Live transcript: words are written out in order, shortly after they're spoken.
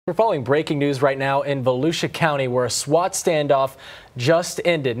We're following breaking news right now in Volusia County, where a SWAT standoff just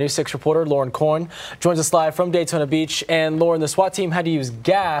ended. News 6 reporter Lauren Korn joins us live from Daytona Beach. And Lauren, the SWAT team had to use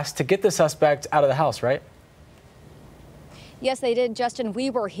gas to get the suspect out of the house, right? Yes, they did, Justin.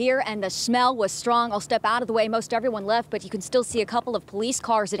 We were here and the smell was strong. I'll step out of the way. Most everyone left, but you can still see a couple of police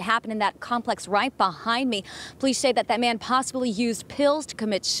cars. It happened in that complex right behind me. Police say that man possibly used pills to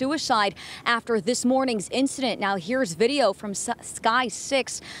commit suicide after this morning's incident. Now, here's video from Sky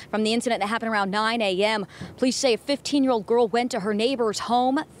 6 from the incident that happened around 9 a.m. Police say a 15-year-old girl went to her neighbor's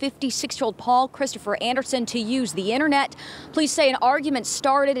home, 56-year-old Paul Christopher Anderson, to use the internet. Police say an argument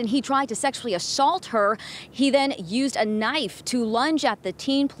started and he tried to sexually assault her. He then used a knife to lunge at the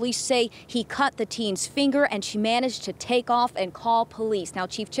teen. Police say he cut the teen's finger and she managed to take off and call police. Now,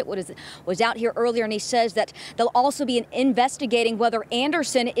 Chief Chitwood was out here earlier and he says that they'll also be investigating whether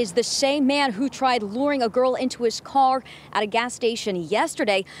Anderson is the same man who tried luring a girl into his car at a gas station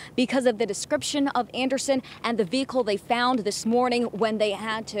yesterday, because of the description of Anderson and the vehicle they found this morning when they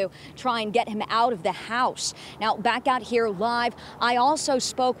had to try and get him out of the house. Now, back out here live, I also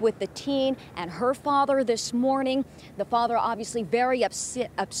spoke with the teen and her father this morning. The father obviously very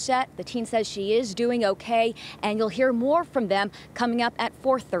upset. The teen says she is doing okay, and you'll hear more from them coming up at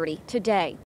 4:30 today.